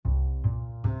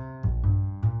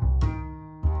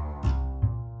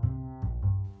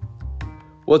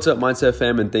What's up, Mindset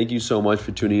fam, and thank you so much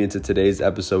for tuning into today's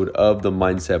episode of the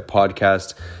Mindset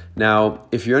Podcast. Now,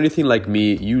 if you're anything like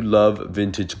me, you love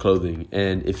vintage clothing,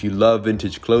 and if you love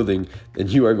vintage clothing, then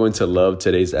you are going to love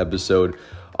today's episode.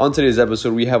 On today's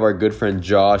episode, we have our good friend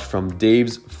Josh from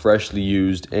Dave's Freshly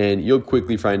Used, and you'll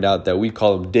quickly find out that we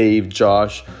call him Dave,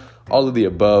 Josh, all of the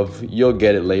above. You'll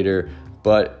get it later.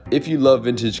 But if you love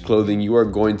vintage clothing, you are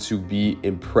going to be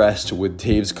impressed with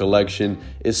Dave's collection,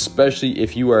 especially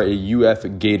if you are a UF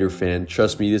Gator fan.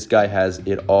 Trust me, this guy has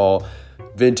it all.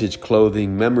 Vintage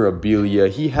clothing, memorabilia.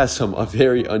 He has some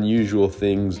very unusual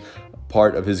things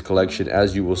part of his collection,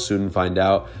 as you will soon find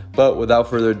out. But without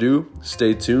further ado,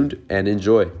 stay tuned and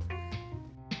enjoy.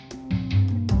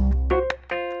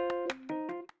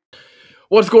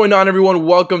 What's going on, everyone?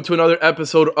 Welcome to another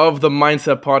episode of the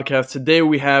Mindset Podcast. Today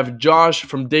we have Josh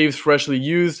from Dave's Freshly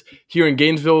Used here in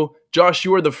Gainesville. Josh,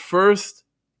 you are the first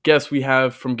guest we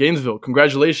have from Gainesville.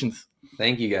 Congratulations.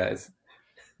 Thank you, guys.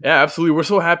 Yeah, absolutely. We're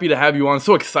so happy to have you on.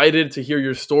 So excited to hear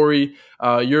your story.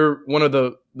 You're one of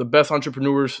the best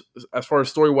entrepreneurs as far as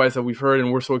story-wise that we've heard,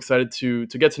 and we're so excited to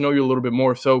get to know you a little bit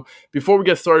more. So before we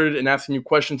get started and asking you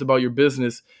questions about your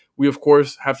business, we, of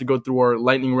course, have to go through our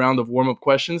lightning round of warm-up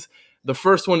questions. The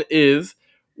first one is,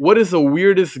 what is the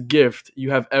weirdest gift you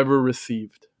have ever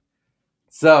received?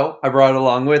 So I brought it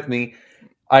along with me.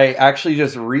 I actually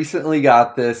just recently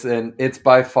got this, and it's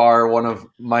by far one of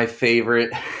my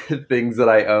favorite things that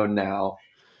I own now.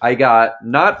 I got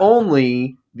not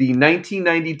only the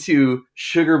 1992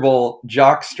 Sugar Bowl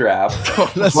jockstrap,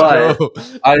 but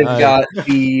I've got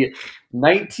the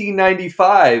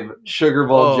 1995 Sugar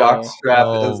Bowl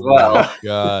jockstrap as well. Oh my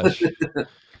gosh.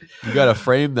 You got to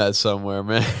frame that somewhere,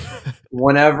 man.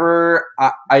 Whenever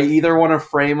I either want to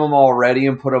frame them already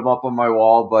and put them up on my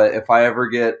wall, but if I ever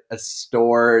get a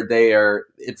store,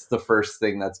 it's the first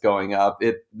thing that's going up.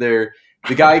 The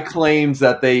guy claims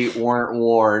that they weren't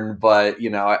worn, but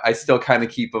I still kind of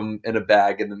keep them in a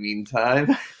bag in the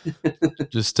meantime.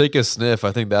 Just take a sniff.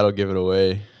 I think that'll give it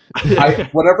away.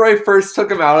 Whenever I first took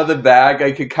them out of the bag,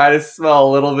 I could kind of smell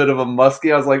a little bit of a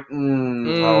musky. I was like, I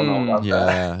don't know about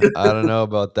that. Yeah, I don't know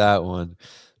about that one.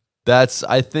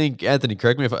 I think, Anthony,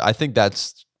 correct me I think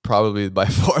that's probably by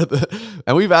far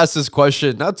and we've asked this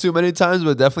question not too many times,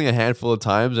 but definitely a handful of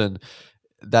times, and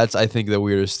that's, I think, the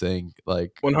weirdest thing.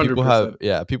 Like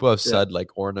 100%. People have said like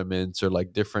ornaments or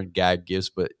like different gag gifts,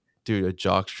 but dude, a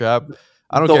jockstrap.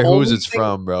 I don't care whose it's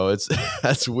from, bro.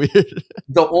 That's weird.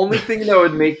 The only thing that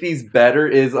would make these better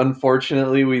is,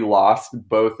 unfortunately, we lost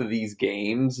both of these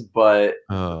games. But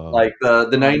the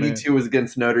 92 was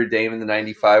against Notre Dame and the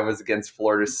 95 was against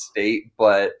Florida State.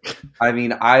 But I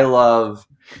mean, I love,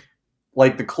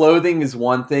 like, the clothing is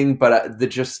one thing, but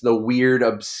the weird,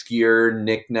 obscure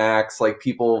knickknacks, like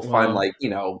people find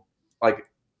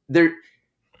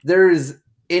there's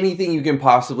anything you can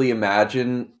possibly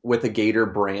imagine with a Gator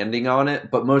branding on it,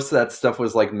 but most of that stuff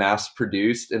was like mass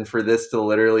produced, and for this to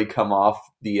literally come off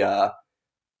the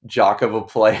jock of a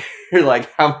player,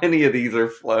 like how many of these are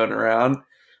flown around?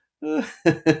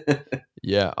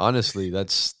 Yeah, honestly,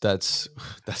 that's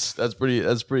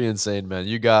pretty insane, man.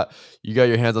 You got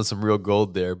your hands on some real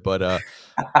gold there, but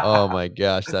oh my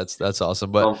gosh, that's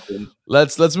awesome. But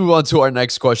let's move on to our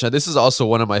next question. This is also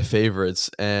one of my favorites,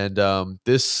 and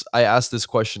I ask this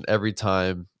question every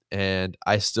time, and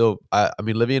I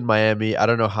mean, living in Miami, I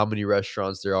don't know how many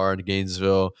restaurants there are in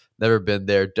Gainesville. Never been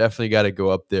there. Definitely got to go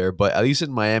up there. But at least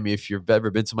in Miami, if you've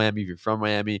ever been to Miami, if you're from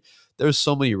Miami, there's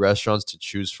so many restaurants to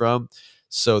choose from.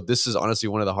 So this is honestly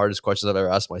one of the hardest questions I've ever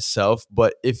asked myself.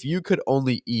 But if you could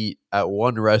only eat at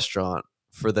one restaurant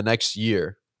for the next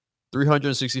year,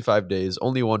 365 days,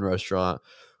 only one restaurant,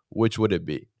 which would it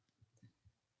be?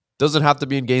 Doesn't have to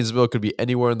be in Gainesville. It could be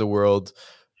anywhere in the world.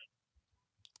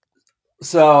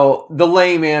 So the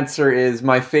lame answer is,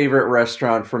 my favorite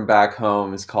restaurant from back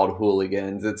home is called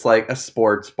Hooligans. It's like a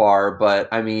sports bar, but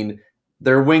I mean,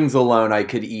 their wings alone I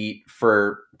could eat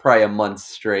for probably a month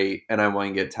straight and I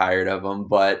wouldn't get tired of them,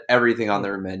 but everything on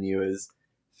their menu is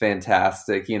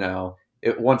fantastic.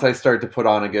 Once I start to put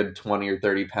on a good 20 or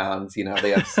 30 pounds, they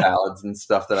have salads and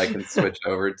stuff that I can switch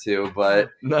over to,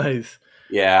 but nice.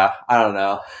 Yeah, I don't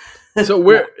know.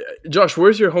 So Josh,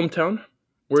 where's your hometown?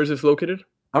 Where is this located?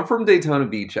 I'm from Daytona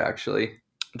Beach, actually.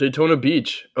 Daytona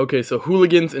Beach. Okay, so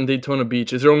Hooligans in Daytona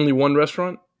Beach. Is there only one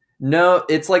restaurant? No,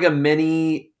 it's like a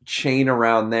mini chain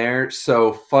around there.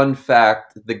 So fun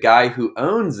fact, the guy who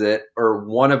owns it, or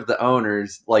one of the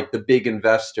owners, like the big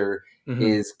investor,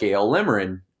 is Gail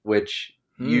Limerick, which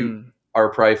you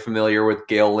are probably familiar with.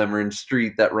 Gail Limerick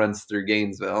Street that runs through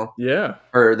Gainesville. Yeah.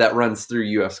 Or that runs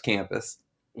through UF's campus.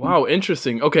 Wow,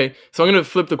 interesting. Okay, so I'm going to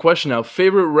flip the question now.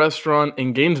 Favorite restaurant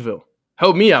in Gainesville?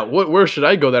 Help me out. Where should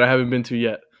I go that I haven't been to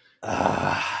yet?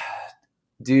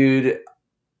 Dude,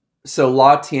 so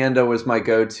La Tienda was my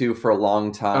go-to for a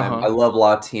long time. Uh-huh. I love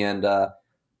La Tienda.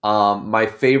 My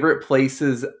favorite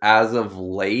places as of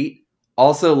late.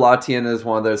 Also, La Tienda is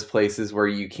one of those places where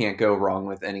you can't go wrong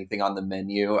with anything on the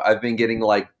menu. I've been getting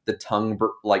like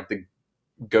the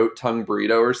goat tongue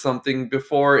burrito or something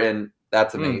before, and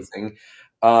that's amazing.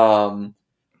 But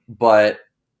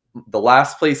the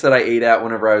last place that I ate at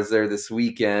whenever I was there this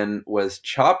weekend was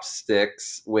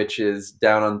Chopsticks, which is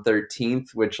down on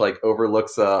 13th, which like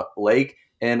overlooks a lake.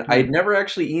 And I'd never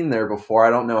actually eaten there before. I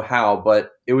don't know how,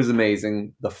 but it was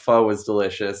amazing. The pho was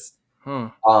delicious.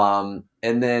 Huh.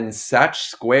 And then Satch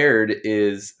Squared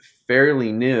is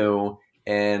fairly new,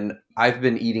 and I've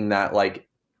been eating that like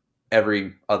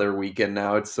every other weekend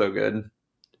now. It's so good.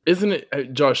 Isn't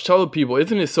it, Josh, tell the people,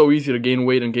 isn't it so easy to gain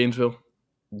weight in Gainesville?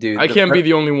 Dude, I can't be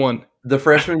the only one. The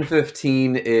freshman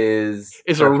 15 is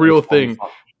It's a real thing.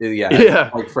 Yeah.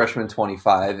 Like freshman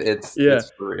 25. It's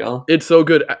for real. It's so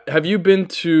good. Have you been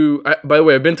to, by the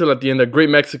way, I've been to La Tienda, great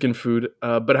Mexican food,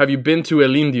 but have you been to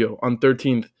El Indio on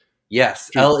 13th? Yes,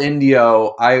 Street? El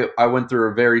Indio, I went through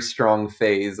a very strong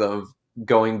phase of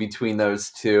going between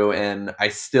those two, and I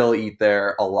still eat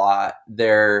there a lot.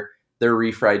 Their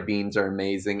refried beans are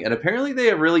amazing, and apparently they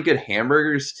have really good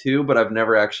hamburgers too, but I've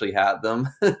never actually had them.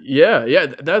 Yeah,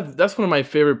 that's one of my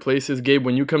favorite places, Gabe.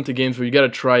 When you come to Gainesville, you got to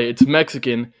try it. It's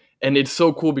Mexican, and it's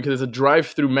so cool because it's a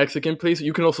drive-through Mexican place.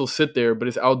 You can also sit there, but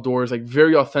it's outdoors, like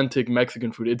very authentic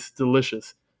Mexican food. It's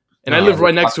delicious, and I live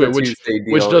right next to it,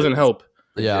 which doesn't help.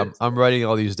 Yeah, I'm writing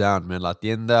all these down, man. La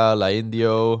Tienda, La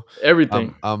Indio,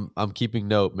 everything. I'm keeping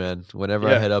note, man. Whenever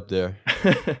I head up there.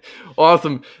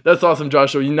 Awesome, that's awesome,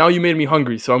 Joshua. Now you made me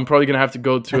hungry, so I'm probably gonna have to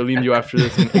go to El Indio after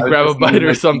this and grab a bite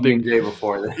or something.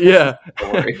 Before this. Yeah.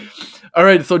 All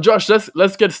right, so Josh,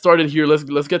 let's get started here.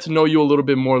 Let's get to know you a little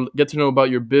bit more. Get to know about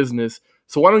your business.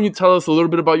 So why don't you tell us a little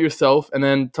bit about yourself, and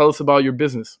then tell us about your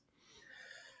business.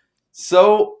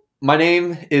 So my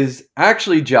name is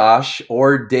actually Josh,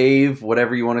 or Dave,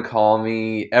 whatever you want to call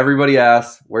me. Everybody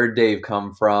asks, where'd Dave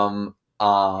come from?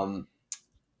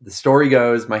 The story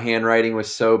goes, my handwriting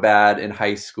was so bad in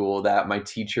high school that my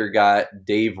teacher got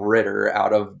Dave Ritter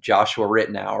out of Joshua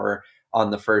Rittenour on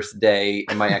the first day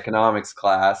in my economics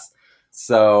class.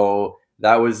 So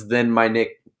that was then my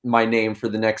name for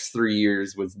the next 3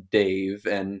 years was Dave.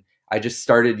 And I just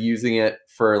started using it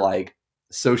for like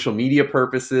social media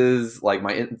purposes. Like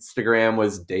my Instagram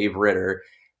was Dave Ritter,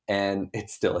 and it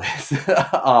still is.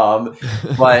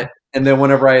 And then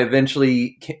whenever I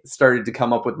eventually started to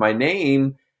come up with my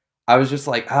name, I was just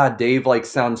like, Dave like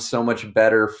sounds so much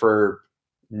better for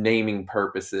naming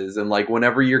purposes. And like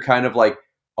whenever you're kind of like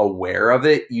aware of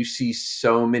it, you see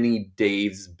so many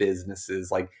Dave's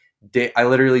businesses. Like I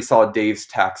literally saw Dave's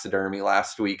Taxidermy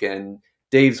last weekend,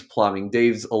 Dave's Plumbing,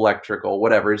 Dave's Electrical,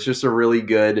 whatever. It's just a really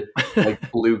good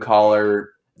like blue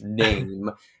collar name,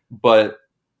 but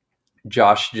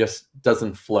Josh just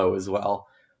doesn't flow as well.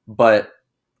 But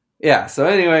yeah, so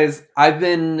anyways, I've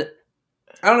been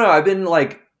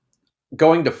like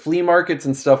going to flea markets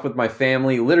and stuff with my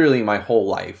family literally my whole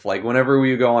life. Like whenever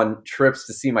we go on trips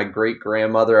to see my great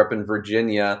grandmother up in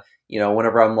Virginia,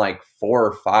 whenever I'm like 4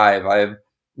 or 5, I have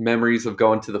memories of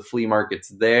going to the flea markets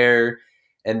there.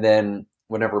 And then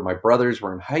whenever my brothers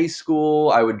were in high school,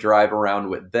 I would drive around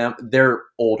with them. They're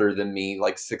older than me,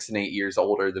 like 6 and 8 years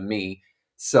older than me.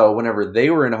 So whenever they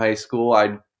were in high school,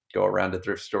 I'd go around to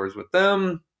thrift stores with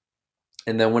them.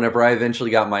 And then whenever I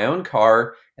eventually got my own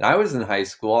car and I was in high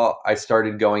school, I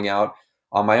started going out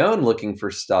on my own looking for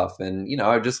stuff. And,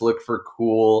 I just looked for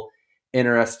cool,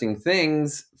 interesting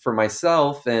things for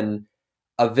myself. And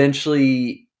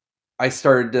eventually I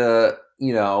started to,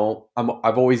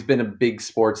 I've always been a big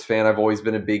sports fan. I've always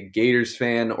been a big Gators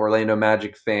fan, Orlando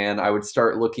Magic fan. I would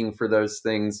start looking for those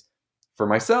things for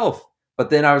myself. But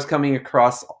then I was coming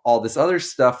across all this other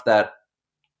stuff that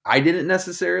I didn't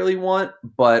necessarily want,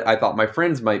 but I thought my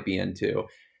friends might be into.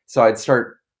 So I'd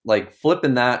start like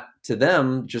flipping that to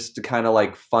them just to kind of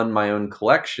like fund my own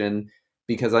collection,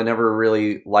 because I never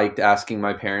really liked asking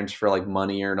my parents for like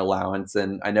money or an allowance.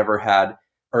 And I never had,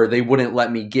 or they wouldn't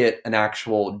let me get an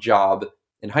actual job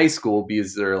in high school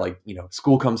because they're like,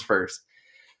 school comes first.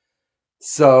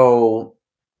 So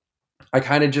I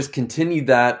kind of just continued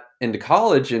that into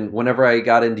college. And whenever I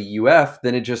got into UF,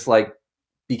 then it just like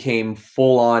became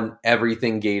full on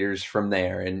everything Gators from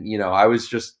there. And, I was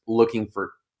just looking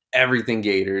for everything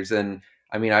Gators. And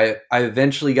I mean, I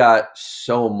eventually got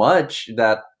so much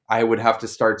that I would have to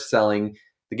start selling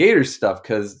the Gators stuff,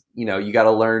 because, you got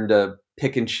to learn to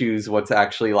pick and choose what's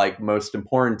actually like most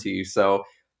important to you. So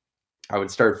I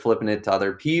would start flipping it to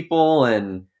other people,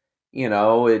 and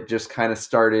it just kind of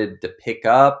started to pick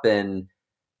up. And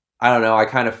I don't know, I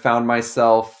kind of found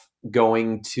myself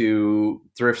going to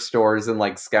thrift stores and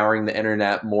like scouring the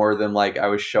internet more than like I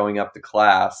was showing up to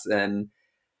class. And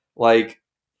like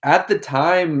at the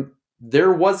time,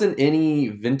 there wasn't any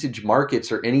vintage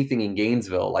markets or anything in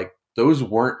Gainesville. Like those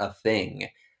weren't a thing.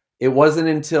 It wasn't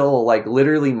until like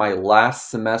literally my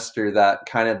last semester that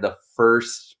kind of the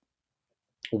first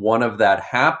one of that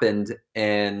happened.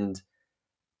 And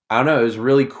I don't know, it was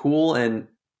really cool. And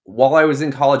while I was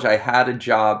in college, I had a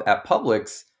job at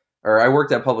Publix, or I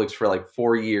worked at Publix for like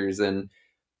 4 years. And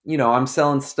I'm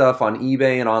selling stuff on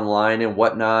eBay and online and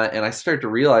whatnot. And I start to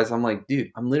realize, I'm like,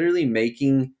 dude, I'm literally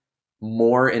making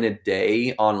more in a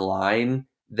day online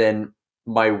than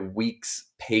my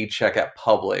week's paycheck at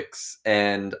Publix.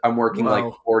 And I'm working like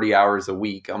Wow. 40 hours a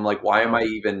week. I'm like, why am Wow. I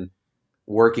even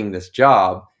working this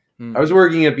job? Hmm. I was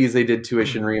working it because they did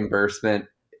tuition reimbursement.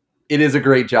 It is a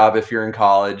great job if you're in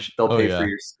college. They'll Oh pay for yeah.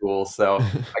 your school. So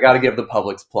I got to give the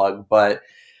Publix plug. But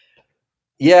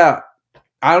yeah,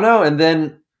 I don't know. And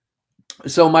then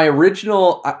so my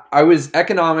original, I was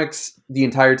economics the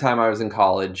entire time I was in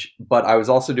college, but I was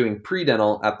also doing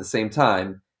pre-dental at the same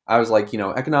time. I was like,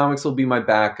 economics will be my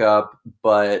backup,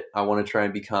 but I want to try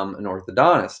and become an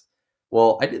orthodontist.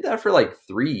 Well, I did that for like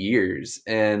 3 years,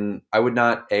 and I would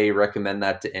not recommend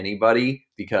that to anybody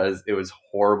because it was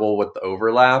horrible with the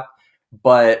overlap.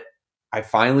 But I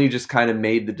finally just kind of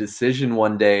made the decision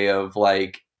one day of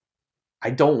like, I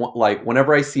don't want, like,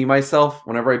 whenever I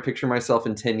picture myself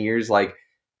in 10 years, like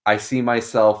I see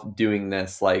myself doing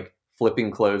this, like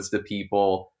flipping clothes to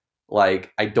people.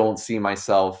 Like I don't see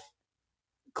myself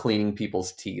cleaning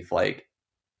people's teeth. Like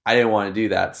I didn't want to do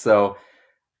that. So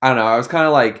I don't know. I was kind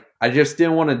of like, I just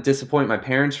didn't want to disappoint my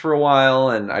parents for a while.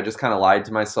 And I just kind of lied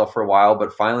to myself for a while.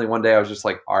 But finally one day I was just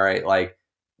like, all right, like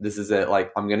this is it.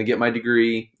 Like I'm going to get my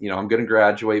degree, I'm going to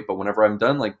graduate. But whenever I'm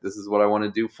done, like this is what I want to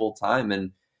do full time.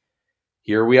 And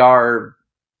here we are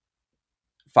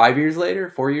 5 years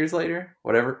later, 4 years later,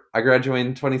 whatever. I graduated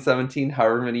in 2017,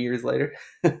 however many years later.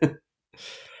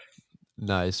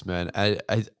 Nice, man.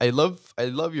 I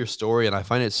love your story, and I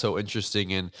find it so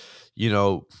interesting. And you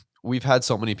know, we've had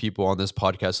so many people on this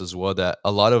podcast as well that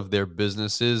a lot of their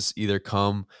businesses either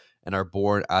come and are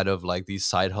born out of like these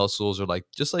side hustles, or like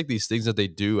just like these things that they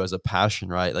do as a passion,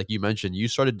 right? Like you mentioned, you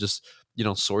started just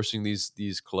sourcing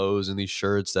these clothes and these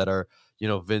shirts that are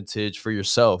vintage for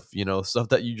yourself, stuff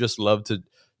that you just love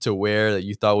to wear, that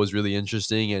you thought was really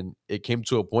interesting. And it came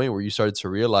to a point where you started to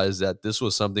realize that this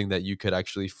was something that you could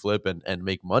actually flip and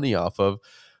make money off of.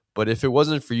 But if it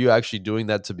wasn't for you actually doing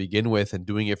that to begin with and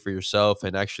doing it for yourself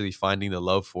and actually finding the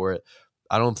love for it,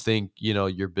 I don't think,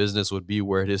 your business would be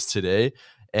where it is today.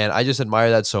 And I just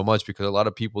admire that so much, because a lot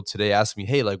of people today ask me,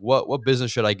 hey, like what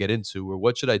business should I get into, or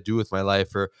what should I do with my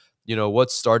life, or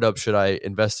what startup should I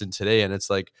invest in today? And it's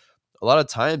like a lot of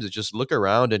times it's just look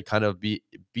around and kind of be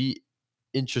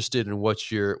interested in what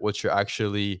you're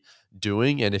actually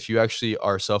doing. And if you actually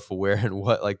are self-aware and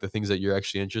what like the things that you're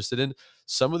actually interested in,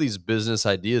 some of these business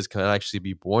ideas can actually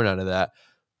be born out of that.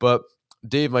 But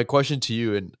Dave, my question to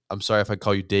you, and I'm sorry if I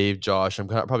call you Dave, Josh,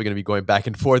 probably going to be going back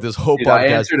and forth this whole Dude, I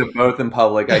podcast. answered it both in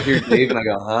public. I hear Dave and I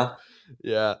go, huh?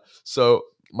 Yeah. So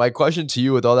my question to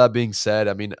you, with all that being said,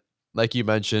 I mean, like you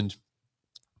mentioned,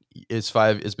 it's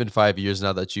been 5 years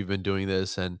now that you've been doing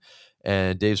this. And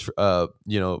Dave's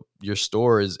your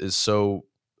store is so,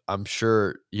 I'm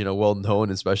sure, well known,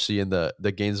 especially in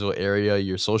the Gainesville area.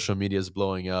 Your social media is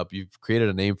blowing up. You've created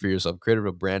a name for yourself, created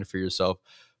a brand for yourself.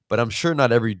 But I'm sure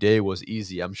not every day was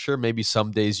easy. I'm sure maybe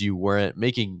some days you weren't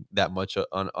making that much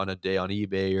on a day on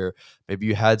eBay, or maybe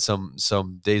you had some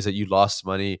days that you lost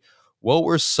money. What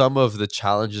were some of the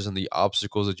challenges and the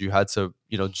obstacles that you had to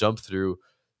jump through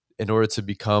in order to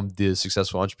become the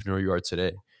successful entrepreneur you are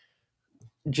today?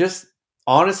 Just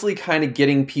honestly kind of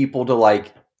getting people to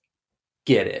like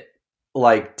get it.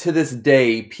 Like to this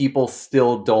day, people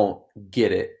still don't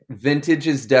get it. Vintage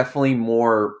is definitely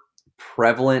more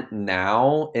prevalent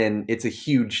now, and it's a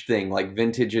huge thing. Like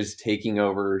vintage is taking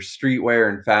over streetwear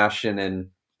and fashion and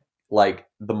like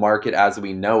the market as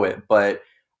we know it. But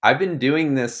I've been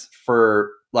doing this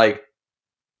for like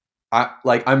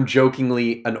I'm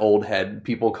jokingly an old head.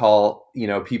 People call,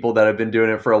 people that have been doing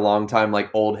it for a long time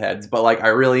like old heads, but like I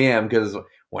really am, because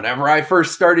whenever I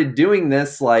first started doing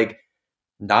this, like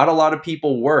not a lot of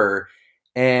people were.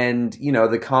 And,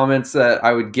 the comments that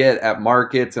I would get at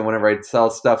markets and whenever I'd sell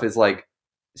stuff is like,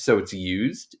 so it's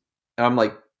used? And I'm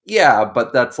like, yeah,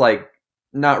 but that's like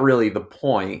not really the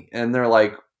point. And they're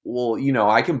like, well,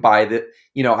 I can buy that,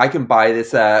 I can buy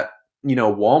this at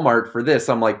Walmart for this.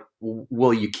 I'm like,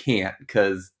 well, you can't,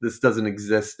 because this doesn't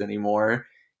exist anymore.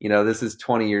 This is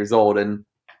 20 years old. And,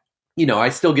 I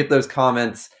still get those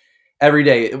comments every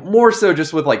day, more so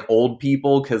just with like old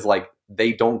people, because like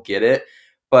they don't get it.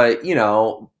 But,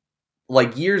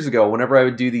 like years ago, whenever I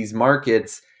would do these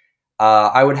markets,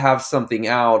 I would have something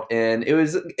out, and it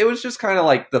was just kind of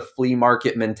like the flea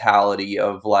market mentality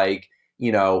of like,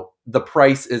 the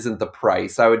price isn't the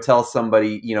price. I would tell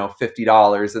somebody,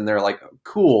 $50, and they're like,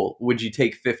 cool, would you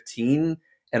take 15?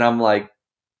 And I'm like,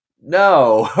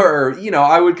 no. Or,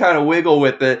 I would kind of wiggle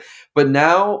with it. But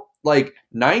now, like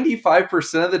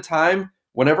 95% of the time,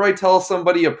 whenever I tell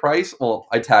somebody a price, well,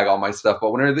 I tag all my stuff,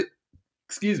 but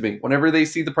whenever they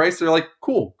see the price, they're like,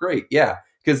 cool, great, yeah,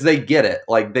 because they get it,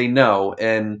 like they know.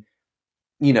 And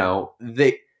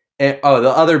the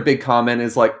other big comment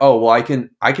is like, oh, well, I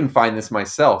can find this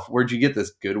myself. Where'd you get this?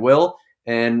 Goodwill?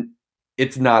 And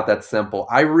it's not that simple.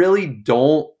 I really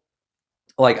don't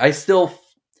like. I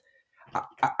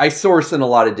source in a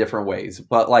lot of different ways,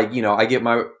 but like, I get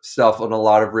my stuff in a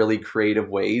lot of really creative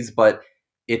ways, but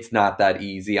it's not that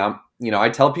easy. I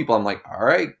tell people, I'm like, all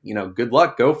right, good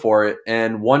luck, go for it.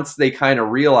 And once they kind of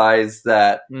realize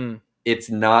that it's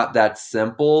not that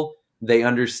simple, they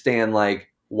understand like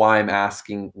why I'm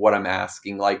asking what I'm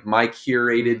asking. Like my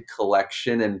curated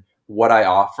collection and what I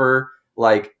offer,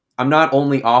 like I'm not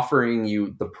only offering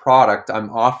you the product, I'm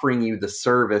offering you the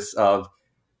service of,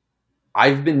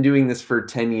 I've been doing this for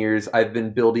 10 years. I've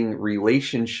been building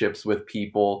relationships with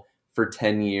people for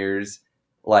 10 years.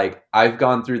 Like I've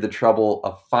gone through the trouble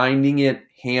of finding it,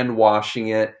 hand washing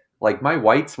it. Like my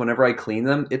whites, whenever I clean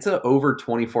them, it's a over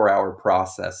 24-hour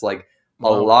process. Like a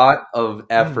lot of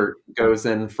effort goes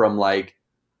in from like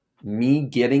me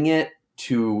getting it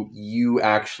to you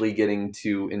actually getting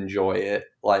to enjoy it.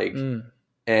 Like,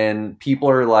 and people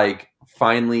are like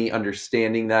finally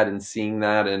understanding that and seeing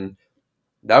that. And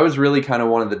that was really kind of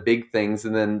one of the big things.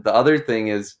 And then the other thing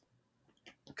is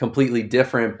completely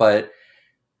different, but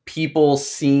people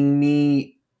seeing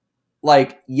me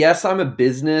like, yes, I'm a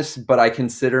business, but I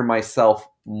consider myself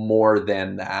more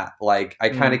than that. Like I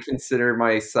kind of consider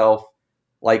myself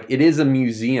like it is a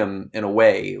museum in a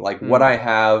way. Like what I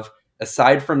have,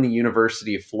 aside from the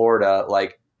University of Florida,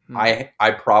 like I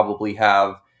probably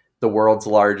have the world's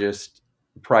largest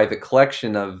private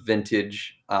collection of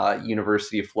vintage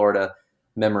University of Florida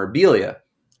memorabilia.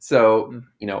 So,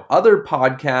 other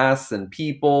podcasts and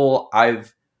people,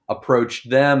 I've approached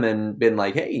them and been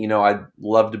like, hey, I'd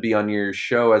love to be on your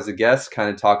show as a guest, kind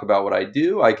of talk about what I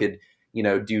do. I could,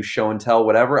 do show and tell,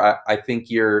 whatever. I think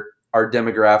our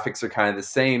demographics are kind of the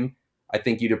same. I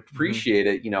think you'd appreciate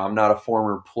it. I'm not a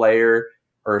former player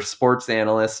or a sports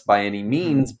analyst by any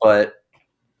means, but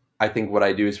I think what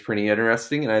I do is pretty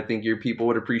interesting, and I think your people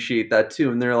would appreciate that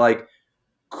too. And they're like,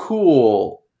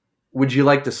 cool, would you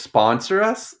like to sponsor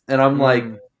us? And I'm like,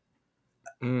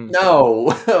 no.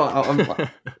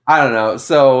 I don't know.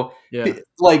 So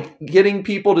like getting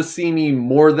people to see me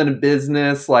more than a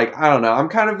business, like, I don't know. I'm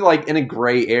kind of like in a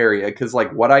gray area, because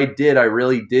like what I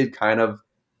really did kind of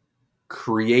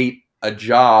create a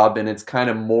job, and it's kind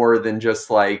of more than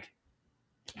just like,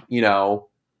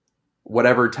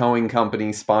 whatever towing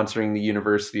company sponsoring the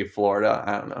University of Florida.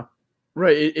 I don't know.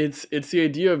 Right. It's the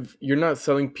idea of, you're not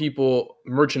selling people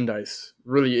merchandise.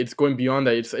 Really, it's going beyond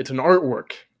that. It's an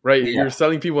artwork, right? Yeah. You're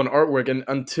selling people an artwork, and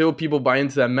until people buy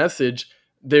into that message,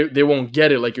 they won't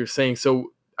get it, like you're saying.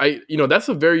 So that's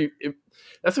a very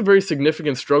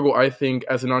significant struggle, I think,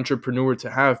 as an entrepreneur to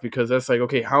have, because that's like,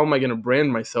 okay, how am I going to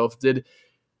brand myself? Did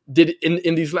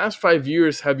in these last 5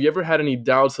 years, have you ever had any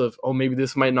doubts of, oh, maybe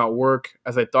this might not work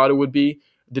as I thought it would be?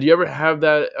 Did you ever have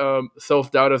that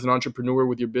self-doubt as an entrepreneur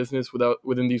with your business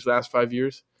within these last 5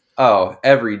 years? Oh,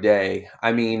 every day.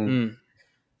 I mean,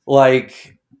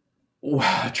 like,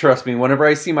 trust me, whenever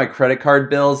I see my credit card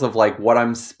bills of like what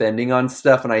I'm spending on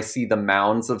stuff, and I see the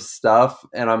mounds of stuff,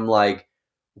 and I'm like,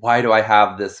 why do I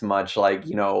have this much? Like,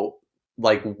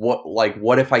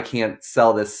 what if I can't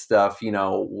sell this stuff?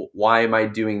 Why am I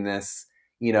doing this?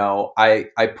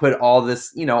 I put all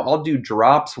this, I'll do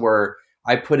drops where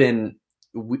I put in,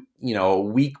 a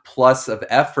week plus of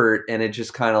effort, and it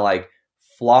just kind of like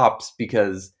flops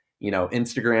because,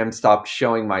 Instagram stopped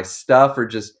showing my stuff, or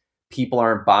just people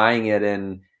aren't buying it.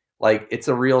 And like, it's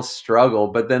a real struggle.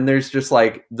 But then there's just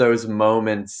like those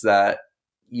moments that,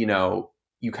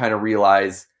 you kind of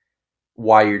realize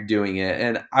why you're doing it.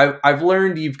 And I've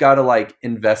learned you've got to like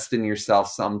invest in yourself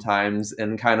sometimes,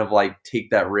 and kind of like take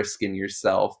that risk in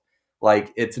yourself.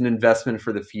 Like it's an investment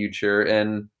for the future.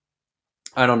 And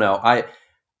I don't know,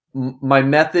 my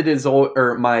method is,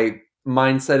 or my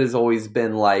mindset has always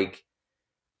been like,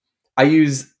 I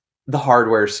use the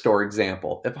hardware store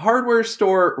example. If a hardware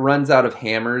store runs out of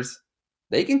hammers,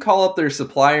 they can call up their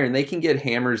supplier and they can get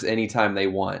hammers anytime they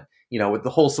want. With the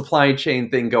whole supply chain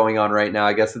thing going on right now,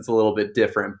 I guess it's a little bit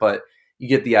different, but you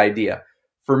get the idea.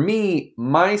 For me,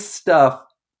 my stuff,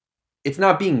 it's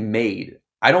not being made.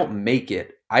 I don't make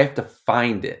it. I have to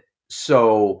find it.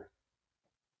 So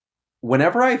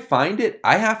whenever I find it,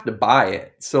 I have to buy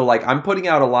it. So like I'm putting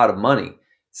out a lot of money.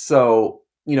 So,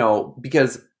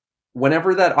 because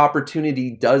whenever that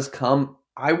opportunity does come,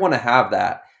 I want to have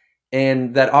that.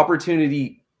 And that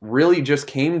opportunity really just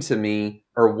came to me,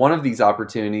 or one of these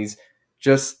opportunities,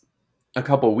 just a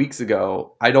couple weeks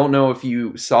ago. I don't know if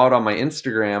you saw it on my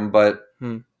Instagram, but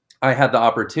I had the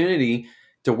opportunity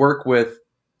to work with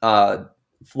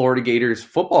Florida Gators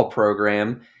football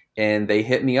program, and they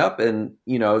hit me up, and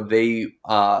they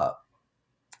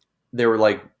were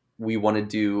like, we want to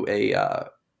do a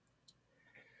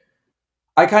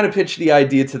I kind of pitched the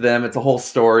idea to them. It's a whole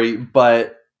story,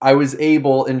 but I was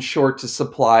able, in short, to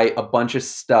supply a bunch of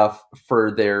stuff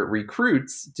for their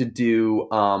recruits to do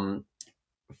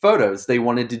photos. They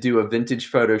wanted to do a vintage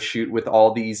photo shoot with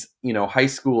all these, high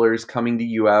schoolers coming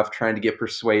to UF, trying to get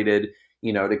persuaded,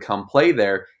 to come play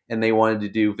there. And they wanted to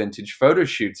do vintage photo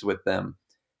shoots with them.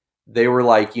 They were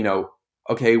like,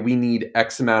 okay, we need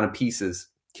X amount of pieces.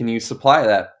 Can you supply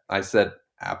that? I said,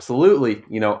 absolutely.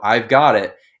 I've got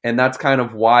it. And that's kind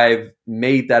of why I've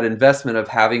made that investment of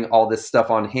having all this stuff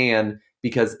on hand,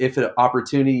 because if an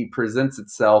opportunity presents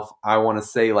itself, I want to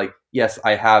say like, yes,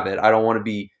 I have it. I don't want to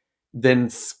be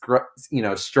then,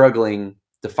 struggling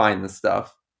to find the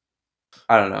stuff.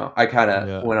 I don't know. I kind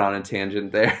of went on a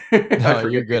tangent there. No,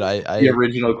 you're good. The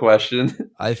original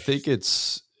question. I think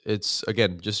it's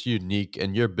again just unique,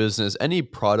 and your business, any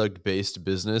product based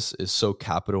business, is so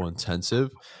capital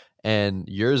intensive, and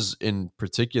yours in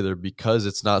particular, because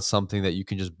it's not something that you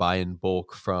can just buy in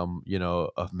bulk from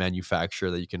a manufacturer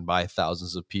that you can buy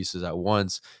thousands of pieces at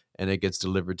once and it gets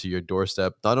delivered to your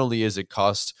doorstep. Not only is it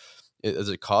cost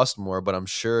more, but I'm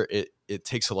sure it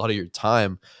takes a lot of your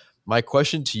time. My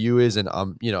question to you is, and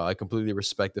I completely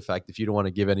respect the fact if you don't want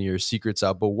to give any of your secrets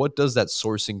out, but what does that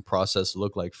sourcing process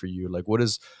look like for you? Like,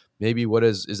 is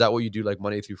that what you do like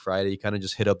Monday through Friday? You kind of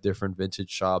just hit up different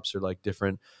vintage shops or like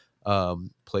different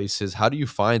places. How do you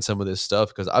find some of this stuff?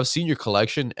 Because I've seen your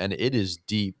collection and it is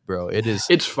deep, bro.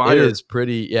 It's fire. It is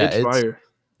pretty. Yeah, it's fire.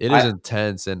 It is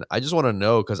intense. And I just want to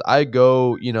know, because I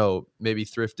go, maybe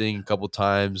thrifting a couple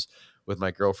times with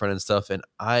my girlfriend and stuff, and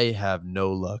I have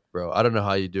no luck, bro. I don't know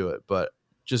how you do it, but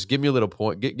just give me a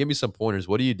little give me some pointers.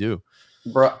 What do you do?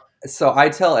 Bro, so I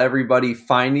tell everybody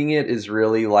finding it is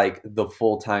really like the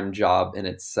full-time job in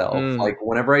itself. Like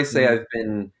whenever I say I've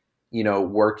been,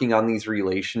 working on these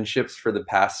relationships for the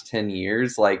past 10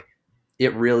 years, like I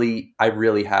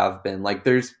really have been. Like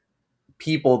there's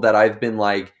people that I've been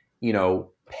like,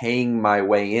 paying my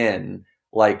way in,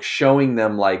 like showing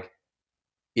them like,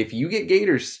 if you get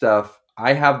Gators stuff,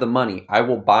 I have the money. I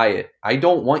will buy it. I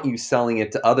don't want you selling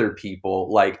it to other people.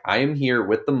 Like I am here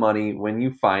with the money. When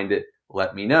you find it,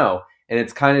 let me know. And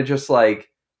it's kind of just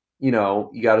like, you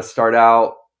got to start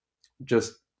out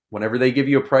just whenever they give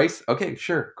you a price. Okay,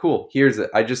 sure, cool. Here's it.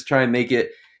 I just try and make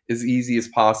it as easy as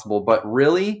possible. But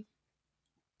really,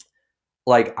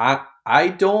 like I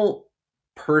don't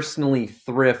personally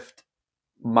thrift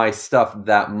my stuff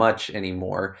that much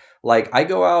anymore. Like I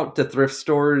go out to thrift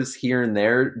stores here and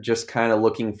there, just kind of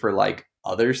looking for like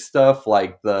other stuff,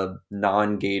 like the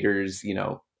non-Gators,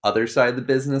 other side of the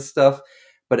business stuff.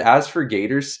 But as for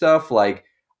Gators stuff, like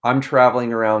I'm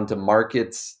traveling around to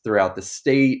markets throughout the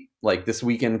state. Like this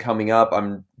weekend coming up,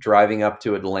 I'm driving up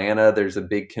to Atlanta. There's a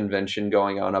big convention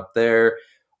going on up there.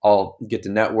 I'll get to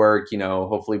network,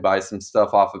 hopefully buy some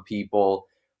stuff off of people.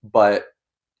 But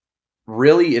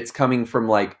really it's coming from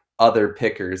like other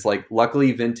pickers. Like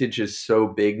luckily vintage is so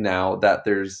big now that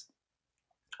there's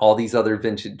all these other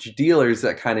vintage dealers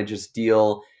that kind of just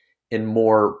deal in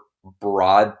more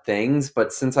broad things.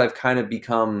 But since I've kind of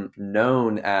become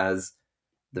known as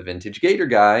the vintage Gator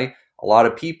guy, a lot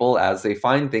of people, as they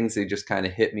find things, they just kind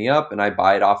of hit me up and I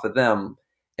buy it off of them.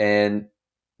 And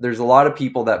there's a lot of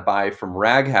people that buy from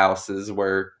rag houses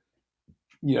where,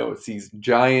 it's these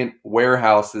giant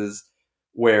warehouses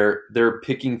where they're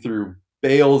picking through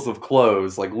bales of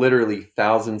clothes, like literally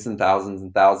thousands and thousands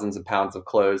and thousands of pounds of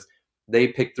clothes. They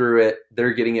pick through it.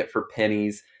 They're getting it for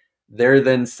pennies. They're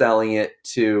then selling it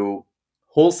to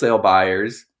wholesale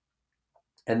buyers.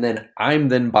 And then I'm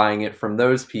then buying it from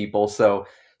those people. So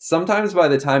sometimes by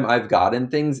the time I've gotten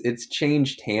things, it's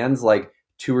changed hands like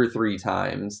 2 or 3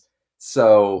 times.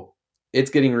 So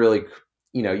it's getting really,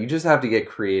 you just have to get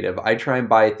creative. I try and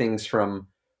buy things from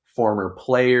former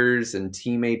players and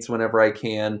teammates whenever I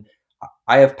can.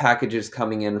 I have packages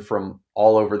coming in from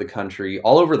all over the country,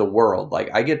 all over the world. Like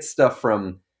I get stuff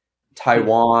from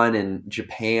Taiwan and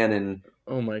Japan and,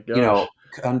 Oh my you know,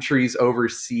 gosh. countries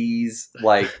overseas,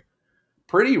 like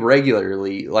pretty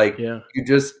regularly. Like Yeah.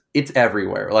 it's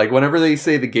everywhere. Like whenever they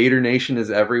say the Gator Nation is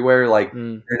everywhere, like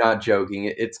Mm. you're not joking.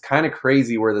 It's kind of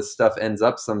crazy where this stuff ends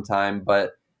up sometime,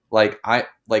 but like I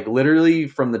like literally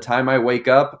from the time I wake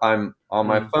up, I'm on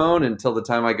my Mm. phone until the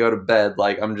time I go to bed.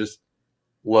 Like I'm just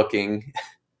looking.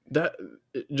 That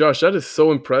Josh, that is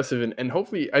so impressive, and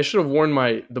hopefully I should have worn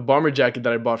the bomber jacket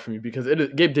that I bought from you because it is,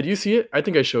 Gabe, did you see it? I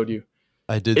think I showed you.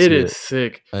 I did It see is it.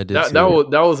 sick. I did That see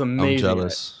it. that was I'm amazing.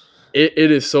 jealous.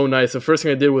 It is so nice. The first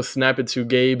thing I did was snap it to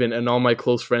Gabe and all my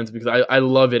close friends because I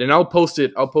love it. And I'll post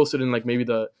it. I'll post it in like maybe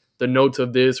the notes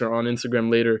of this or on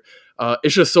Instagram later.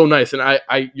 It's just so nice. And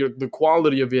the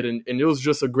quality of it and it was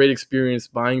just a great experience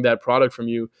buying that product from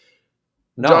you.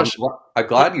 No, Josh, I'm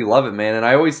glad you love it, man. And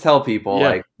I always tell people, yeah,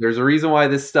 like, there's a reason why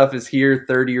this stuff is here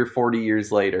 30 or 40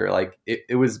 years later. Like,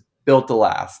 it was built to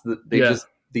last. yeah,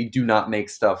 They do not make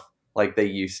stuff like they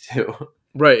used to.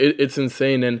 right. It's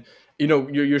insane. And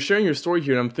you're sharing your story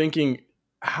here, and I'm thinking,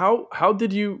 how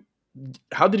did you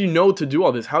know to do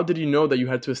all this? How did you know that you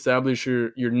had to establish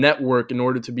your network in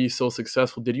order to be so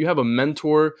successful? Did you have a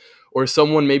mentor or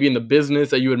someone maybe in the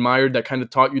business that you admired that kind of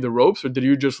taught you the ropes, or did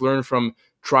you just learn from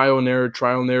trial and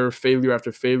error, failure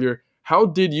after failure? How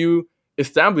did you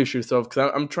establish yourself?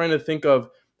 Because I'm trying to think of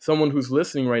someone who's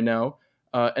listening right now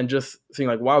and just saying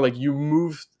like, wow, like you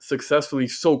moved successfully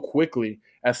so quickly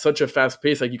at such a fast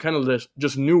pace. Like you kind of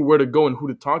just knew where to go and who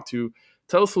to talk to.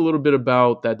 Tell us a little bit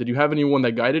about that. Did you have anyone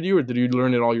that guided you, or did you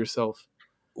learn it all yourself?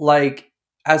 Like,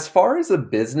 as far as a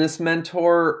business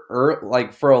mentor,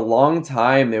 like, for a long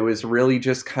time, it was really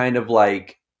just kind of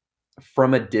like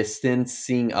from a distance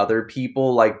seeing other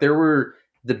people. Like, there were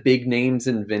the big names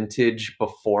in vintage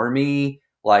before me,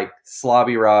 like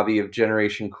Slobby Robbie of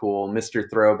Generation Cool, Mr.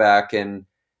 Throwback, and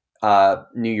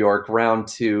New York Round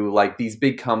Two, like these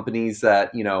big companies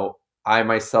that, I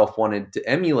myself wanted to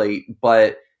emulate,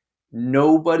 but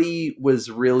nobody was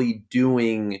really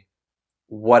doing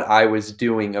what I was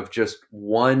doing of just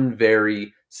one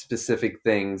very specific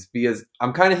things, because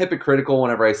I'm kind of hypocritical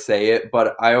whenever I say it,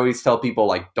 but I always tell people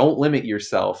like, don't limit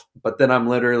yourself. But then I'm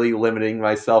literally limiting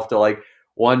myself to like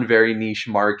one very niche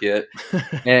market.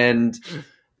 And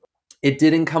it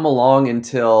didn't come along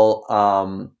until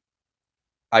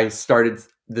I started.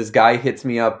 This guy hits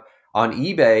me up on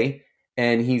eBay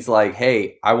and he's like,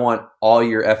 hey, I want all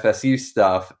your FSU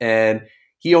stuff. And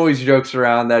he always jokes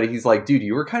around that he's like, dude,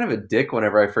 you were kind of a dick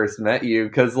whenever I first met you.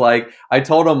 Cause like I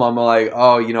told him, I'm like,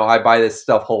 oh, I buy this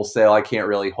stuff wholesale. I can't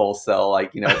really wholesale.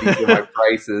 Like, these are my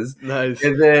prices. Nice.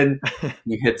 And then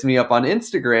he hits me up on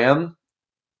Instagram,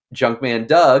 Junkman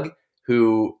Doug,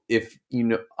 who, if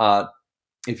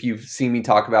you've seen me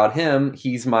talk about him,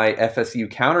 he's my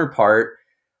FSU counterpart.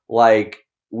 Like,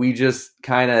 we just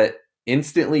kind of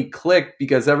instantly clicked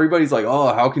because everybody's like,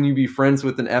 oh, how can you be friends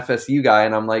with an FSU guy?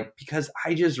 And I'm like, because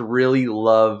I just really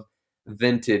love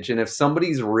vintage. And if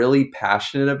somebody's really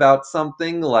passionate about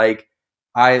something, like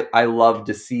I love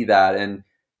to see that. And,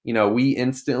 we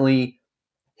instantly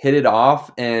hit it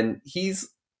off, and he's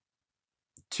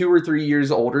 2 or 3 years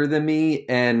older than me.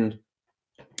 And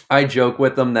I joke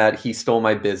with him that he stole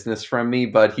my business from me,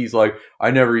 but he's like, I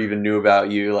never even knew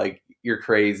about you. Like, you're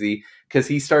crazy. Because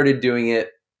he started doing it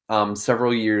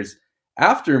several years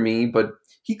after me, but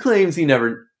he claims he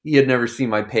had never seen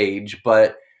my page.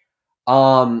 But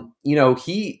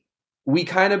we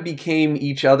kind of became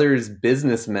each other's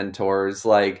business mentors.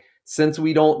 Like, since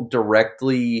we don't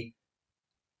directly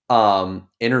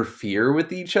interfere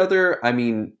with each other, I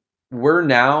mean, we're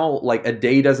now like, a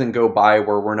day doesn't go by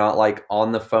where we're not like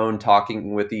on the phone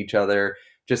talking with each other,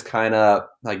 just kind of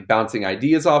like bouncing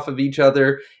ideas off of each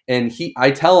other. And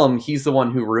I tell him he's the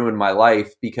one who ruined my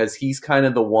life, because he's kind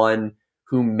of the one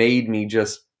who made me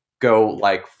just go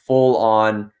like full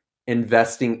on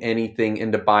investing anything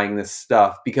into buying this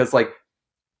stuff. Because like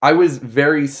I was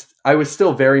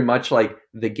still very much like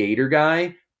the Gator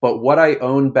guy, but what I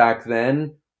owned back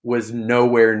then was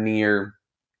nowhere near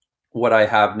what I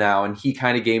have now. And he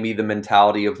kind of gave me the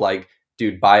mentality of like,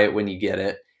 dude, buy it when you get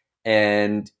it.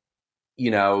 And,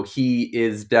 he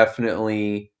is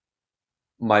definitely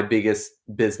my biggest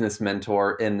business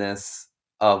mentor in this,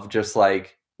 of just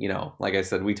like, like I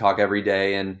said, we talk every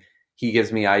day and he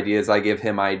gives me ideas. I give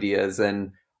him ideas.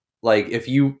 And like,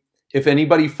 if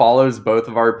anybody follows both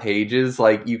of our pages,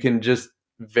 like you can just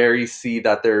see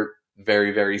that they're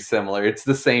very, very similar. It's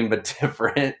the same, but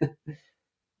different.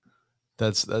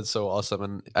 That's so awesome,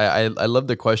 and I love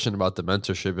the question about the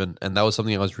mentorship, and that was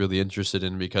something I was really interested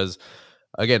in because,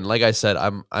 again, like I said,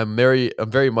 I'm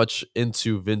very much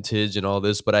into vintage and all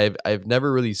this, but I've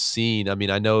never really seen. I mean,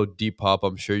 I know Depop.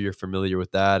 I'm sure you're familiar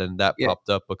with that, and that Yeah. popped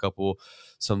up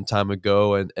some time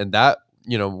ago, and that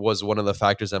was one of the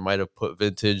factors that might have put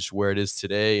vintage where it is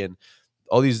today, and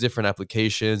all these different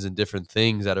applications and different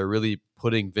things that are really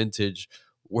putting vintage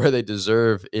where they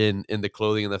deserve in the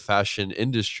clothing and the fashion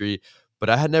industry. But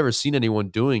I had never seen anyone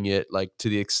doing it like to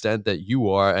the extent that you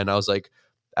are. And I was like,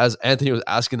 as Anthony was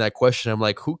asking that question, I'm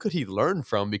like, who could he learn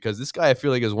from? Because this guy, I feel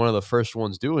like, is one of the first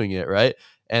ones doing it, right?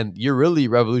 And you're really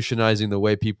revolutionizing the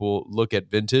way people look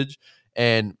at vintage.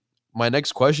 And my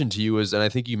next question to you is, and I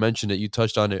think you mentioned it, you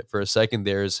touched on it for a second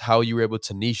there, is how you were able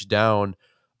to niche down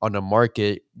on a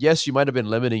market. Yes, you might have been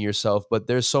limiting yourself, but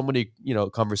there's so many,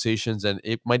 conversations, and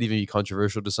it might even be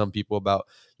controversial to some people about,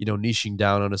 niching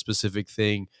down on a specific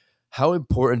thing. How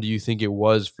important do you think it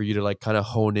was for you to like kind of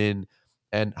hone in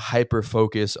and hyper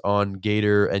focus on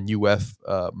Gator and UF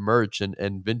merch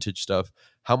and vintage stuff?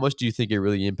 How much do you think it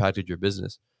really impacted your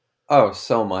business? Oh,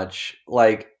 so much.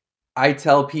 Like, I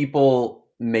tell people,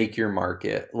 make your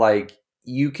market. Like,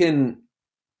 you can,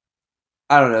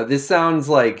 I don't know, this sounds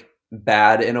like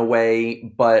bad in a way,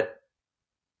 but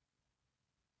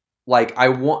like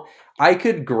I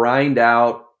could grind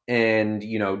out and,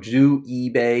 do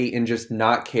eBay and just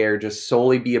not care, just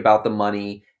solely be about the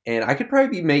money. And I could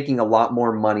probably be making a lot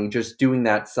more money just doing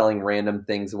that, selling random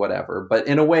things, whatever. But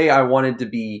in a way, I wanted to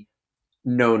be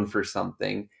known for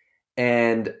something.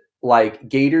 And like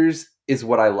Gators is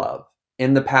what I love.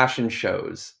 And the passion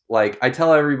shows. Like I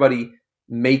tell everybody,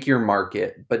 make your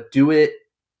market, but do it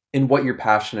in what you're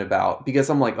passionate about. Because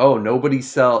I'm like, oh,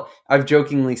 I've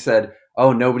jokingly said,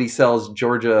 oh, nobody sells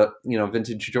Georgia,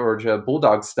 vintage Georgia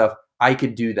Bulldog stuff. I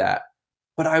could do that.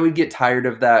 But I would get tired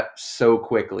of that so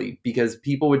quickly because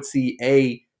people would see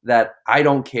that I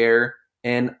don't care,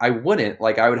 and I wouldn't.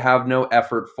 Like I would have no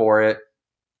effort for it.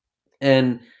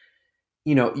 And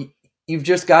you've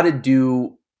just got to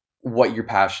do what you're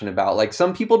passionate about. Like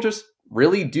some people just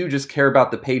really do just care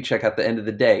about the paycheck at the end of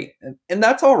the day. And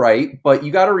that's all right. But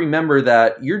you got to remember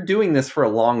that you're doing this for a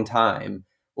long time.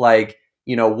 Like,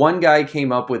 one guy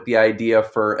came up with the idea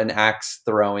for an axe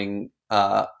throwing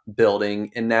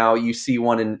building, and now you see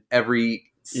one in every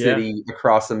city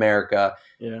across America.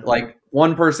 Yeah. Like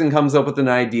one person comes up with an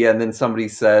idea and then somebody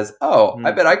says, oh,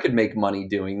 I bet I could make money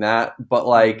doing that. But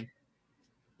like,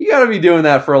 you got to be doing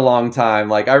that for a long time.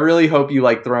 Like, I really hope you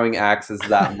like throwing axes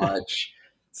that much.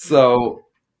 So,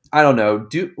 I don't know.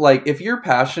 If you're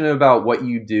passionate about what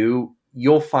you do,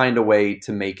 you'll find a way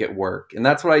to make it work. And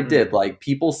that's what I did. Like,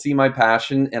 people see my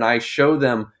passion and I show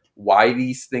them why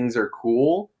these things are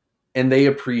cool, and they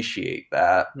appreciate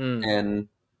that. And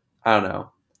I don't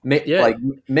know.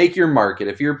 Make your market.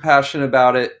 If you're passionate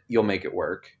about it, you'll make it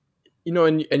work.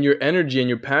 And your energy and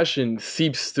your passion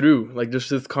seeps through. Like just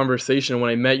this conversation,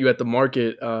 when I met you at the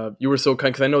market, you were so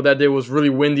kind, because I know that day was really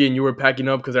windy and you were packing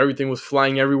up because everything was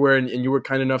flying everywhere, and you were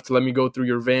kind enough to let me go through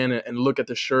your van and look at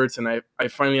the shirts, and I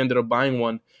finally ended up buying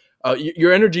one.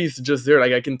 Your energy is just there.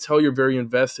 Like I can tell you're very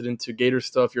invested into Gator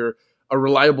stuff. You're a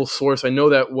reliable source. I know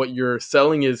that what you're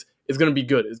selling is going to be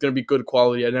good. It's going to be good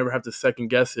quality. I never have to second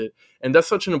guess it. And that's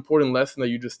such an important lesson that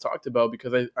you just talked about,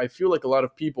 because I feel like a lot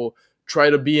of people try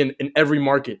to be in every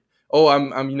market. Oh,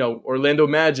 I'm Orlando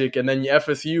Magic, and then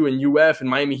FSU and UF and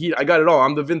Miami Heat. I got it all.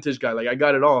 I'm the vintage guy. Like I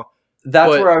got it all.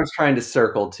 That's where I was trying to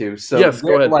circle to. So yes,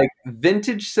 go ahead. Like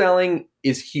vintage selling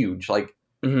is huge. Like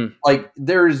like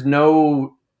there's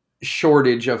no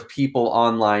shortage of people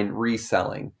online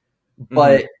reselling.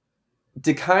 But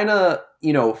to kind of,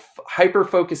 hyper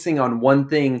focusing on one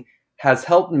thing has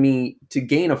helped me to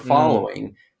gain a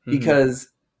following, because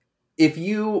if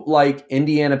you like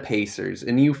Indiana Pacers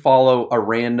and you follow a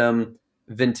random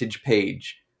vintage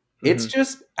page, it's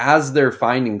just as they're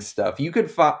finding stuff. You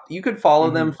could follow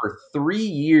them for 3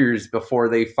 years before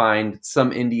they find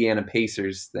some Indiana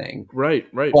Pacers thing. Right.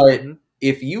 But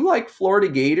if you like Florida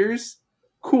Gators,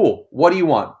 cool. What do you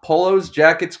want? Polos,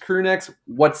 jackets, crew necks?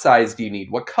 What size do you need?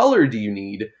 What color do you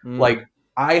need? Like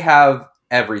I have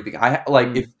everything.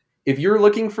 If you're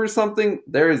looking for something,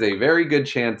 there is a very good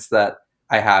chance that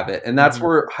I have it. And that's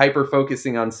where hyper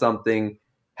focusing on something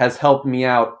has helped me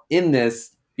out in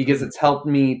this, because it's helped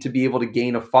me to be able to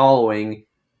gain a following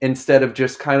instead of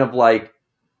just kind of like,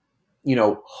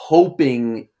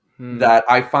 hoping that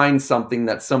I find something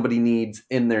that somebody needs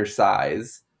in their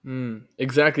size.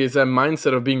 Exactly. It's that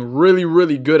mindset of being really,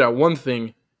 really good at one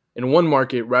thing in one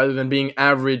market rather than being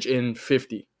average in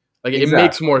 50. Like It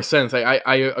makes more sense.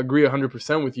 I agree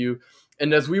 100% with you.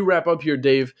 And as we wrap up here,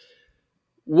 Dave,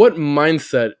 what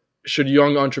mindset should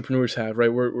young entrepreneurs have,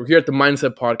 right? We're here at the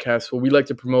Mindset Podcast. What we like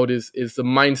to promote is the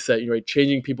mindset, right?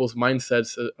 Changing people's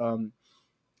mindsets.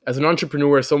 As an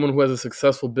entrepreneur, as someone who has a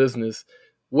successful business,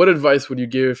 what advice would you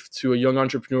give to a young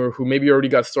entrepreneur who maybe already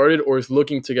got started or is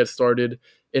looking to get started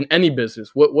in any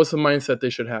business? What's the mindset they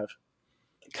should have?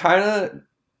 Kind of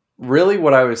really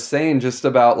what I was saying, just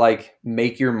about like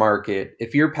make your market.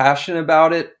 If you're passionate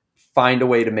about it, find a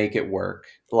way to make it work.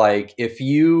 Like if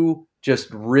you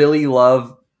just really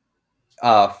love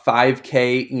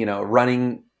 5K,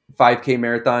 running 5K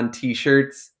marathon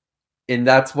t-shirts, and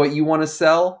that's what you want to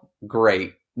sell,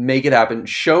 great. Make it happen.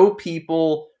 Show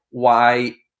people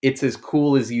why it's as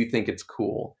cool as you think it's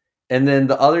cool. And then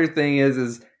the other thing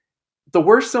is the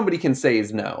worst somebody can say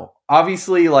is no.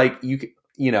 Obviously, like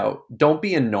don't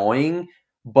be annoying,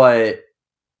 but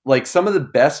like some of the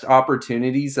best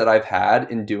opportunities that I've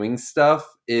had in doing stuff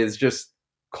is just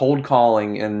cold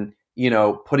calling and,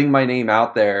 putting my name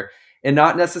out there, and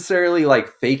not necessarily like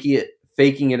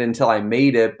faking it until I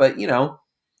made it, but,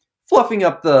 fluffing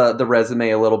up the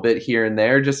resume a little bit here and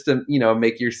there just to,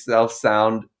 make yourself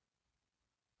sound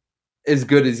as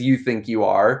good as you think you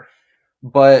are.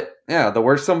 But yeah, the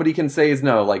worst somebody can say is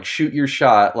no. Like, shoot your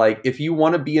shot. Like, if you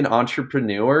want to be an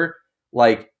entrepreneur,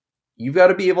 like, you've got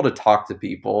to be able to talk to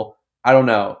people. I don't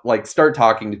know, like, start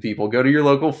talking to people. Go to your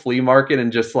local flea market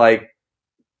and just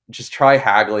try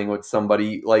haggling with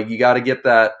somebody. Like, you got to get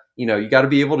that, you got to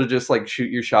be able to just like shoot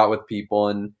your shot with people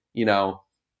and,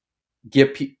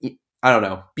 I don't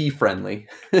know, be friendly.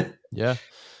 Yeah.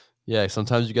 Yeah,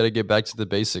 sometimes you got to get back to the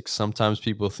basics. Sometimes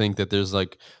people think that there's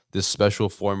like this special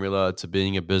formula to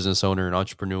being a business owner, an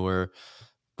entrepreneur.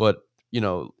 But,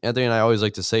 Anthony and I always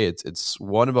like to say it's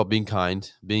one about being kind,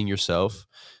 being yourself,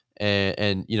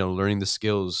 and learning the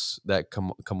skills that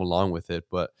come along with it.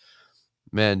 But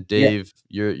man, Dave,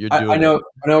 you're doing I know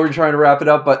we're trying to wrap it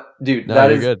up, but dude, No, that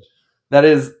you're is good. that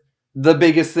is the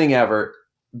biggest thing ever.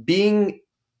 Being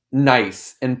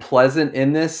nice and pleasant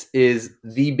in this is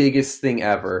the biggest thing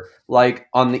ever. Like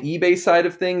on the eBay side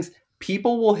of things,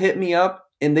 people will hit me up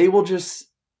and they will just,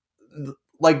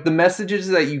 like, the messages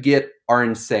that you get are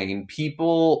insane.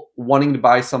 People wanting to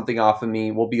buy something off of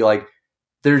me will be like,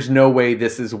 there's no way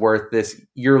this is worth this.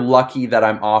 You're lucky that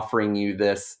I'm offering you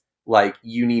this. Like,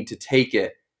 you need to take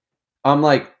it. I'm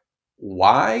like,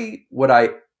 why would I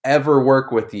ever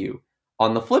work with you?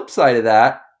 On the flip side of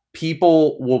that,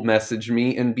 people will message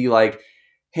me and be like,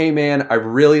 hey man, I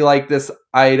really like this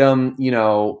item,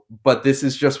 but this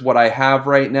is just what I have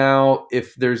right now.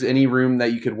 If there's any room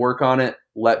that you could work on it,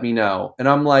 let me know. And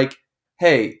I'm like,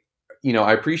 hey,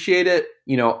 I appreciate it.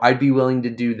 I'd be willing to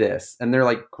do this. And they're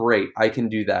like, great, I can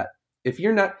do that. If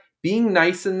you're not being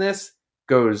nice in this,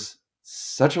 goes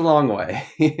such a long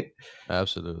way.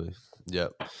 Absolutely.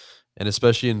 Yep. And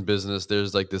especially in business,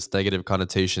 there's like this negative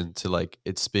connotation to like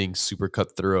it's being super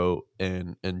cutthroat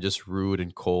and just rude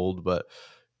and cold. But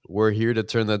we're here to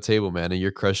turn that table, man. And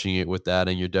you're crushing it with that.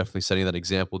 And you're definitely setting that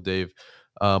example, Dave.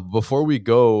 Before we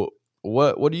go,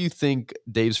 what do you think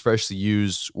Dave's Freshly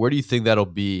Used, where do you think that'll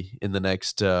be in the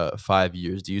next 5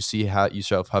 years? Do you see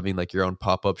yourself having like your own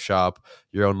pop-up shop,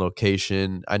 your own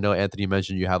location? I know Anthony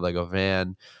mentioned you have like a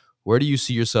van. Where do you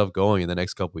see yourself going in the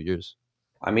next couple of years?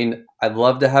 I mean, I'd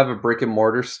love to have a brick and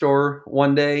mortar store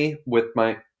one day with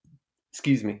my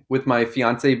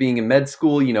fiance being in med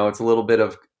school. It's a little bit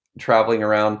of traveling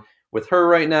around with her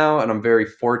right now. And I'm very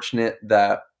fortunate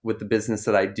that with the business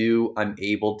that I do, I'm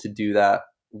able to do that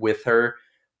with her.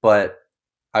 But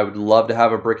I would love to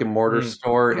have a brick and mortar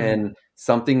store, and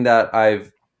something that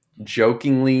I've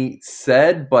jokingly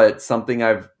said, but something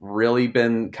I've really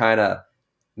been kind of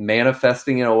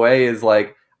manifesting in a way is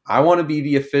like, I want to be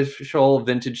the official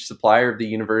vintage supplier of the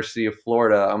University of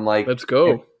Florida. I'm like, let's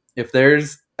go. If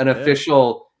there's an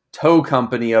official tow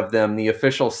company of them, the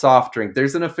official soft drink,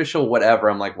 there's an official whatever.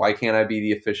 I'm like, why can't I be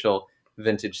the official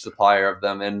vintage supplier of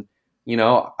them? And,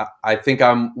 I think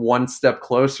I'm one step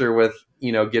closer with,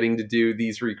 getting to do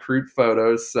these recruit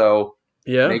photos. So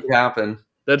make it happen.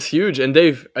 That's huge. And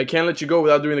Dave, I can't let you go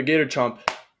without doing the Gator Chomp.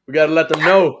 We got to let them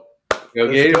know. Go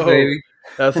Gators, baby.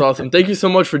 That's awesome. Thank you so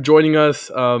much for joining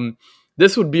us.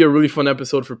 This would be a really fun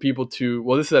episode for people to,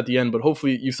 well, this is at the end, but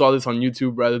hopefully you saw this on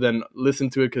YouTube rather than listen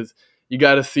to it, because you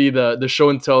got to see the show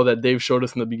and tell that Dave showed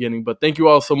us in the beginning. But thank you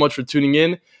all so much for tuning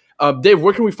in. Dave,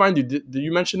 where can we find you? Did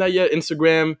you mention that yet?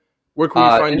 Instagram? Where can we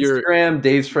find Instagram,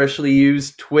 Dave's Freshly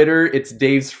Used. Twitter, it's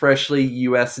Dave's Freshly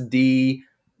USD.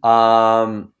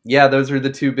 Those are the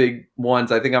two big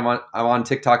ones. I think I'm on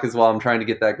TikTok as well. I'm trying to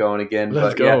get that going again.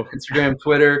 Let's go. Instagram,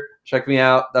 Twitter, check me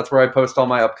out. That's where I post all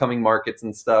my upcoming markets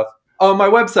and stuff. my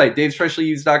website,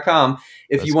 davesfreshlyused.com.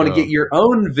 If you want to get your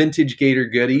own vintage Gator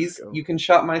goodies, you can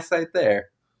shop my site there.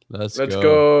 Let's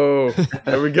go.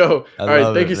 There we go. All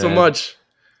right. Thank you so much.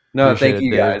 No, thank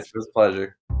you guys. It was a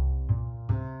pleasure.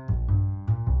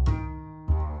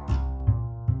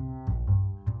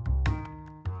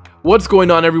 What's going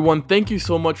on, everyone? Thank you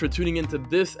so much for tuning into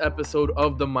this episode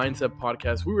of the Mindset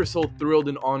Podcast. We were so thrilled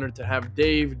and honored to have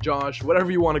Dave, Josh,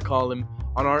 whatever you want to call him,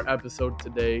 on our episode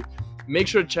today. Make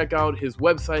sure to check out his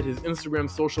website, his Instagram,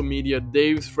 social media,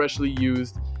 Dave's Freshly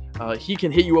Used. He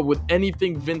can hit you up with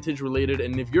anything vintage related.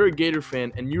 And if you're a Gator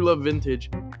fan and you love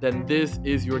vintage, then this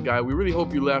is your guy. We really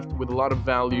hope you left with a lot of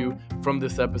value from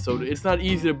this episode. It's not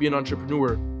easy to be an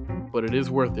entrepreneur, but it is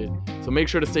worth it. So make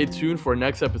sure to stay tuned for our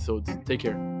next episodes. Take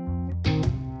care.